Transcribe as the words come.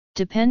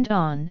depend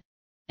on,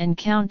 and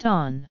count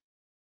on.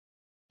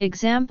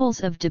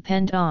 Examples of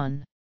depend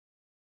on.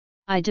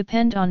 I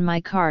depend on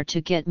my car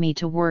to get me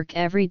to work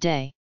every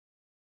day.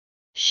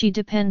 She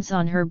depends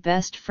on her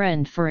best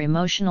friend for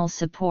emotional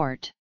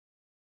support.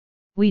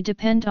 We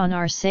depend on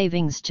our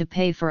savings to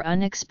pay for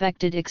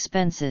unexpected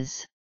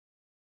expenses.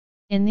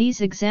 In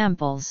these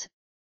examples,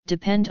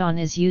 depend on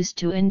is used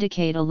to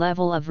indicate a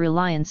level of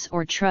reliance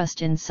or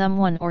trust in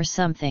someone or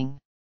something.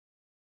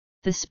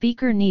 The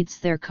speaker needs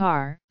their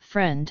car,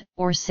 friend,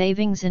 or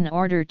savings in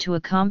order to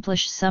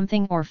accomplish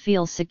something or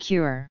feel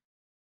secure.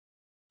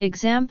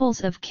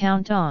 Examples of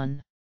count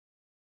on.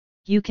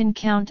 You can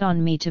count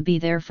on me to be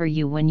there for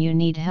you when you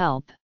need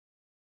help.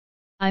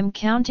 I'm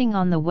counting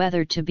on the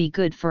weather to be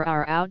good for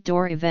our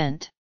outdoor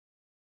event.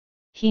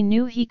 He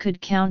knew he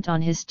could count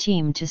on his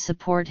team to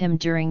support him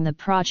during the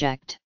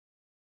project.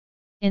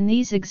 In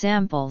these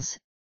examples,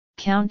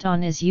 count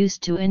on is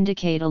used to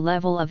indicate a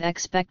level of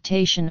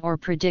expectation or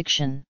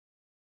prediction.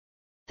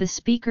 The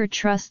speaker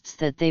trusts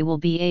that they will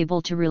be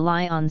able to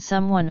rely on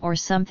someone or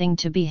something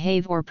to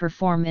behave or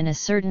perform in a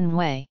certain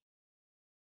way.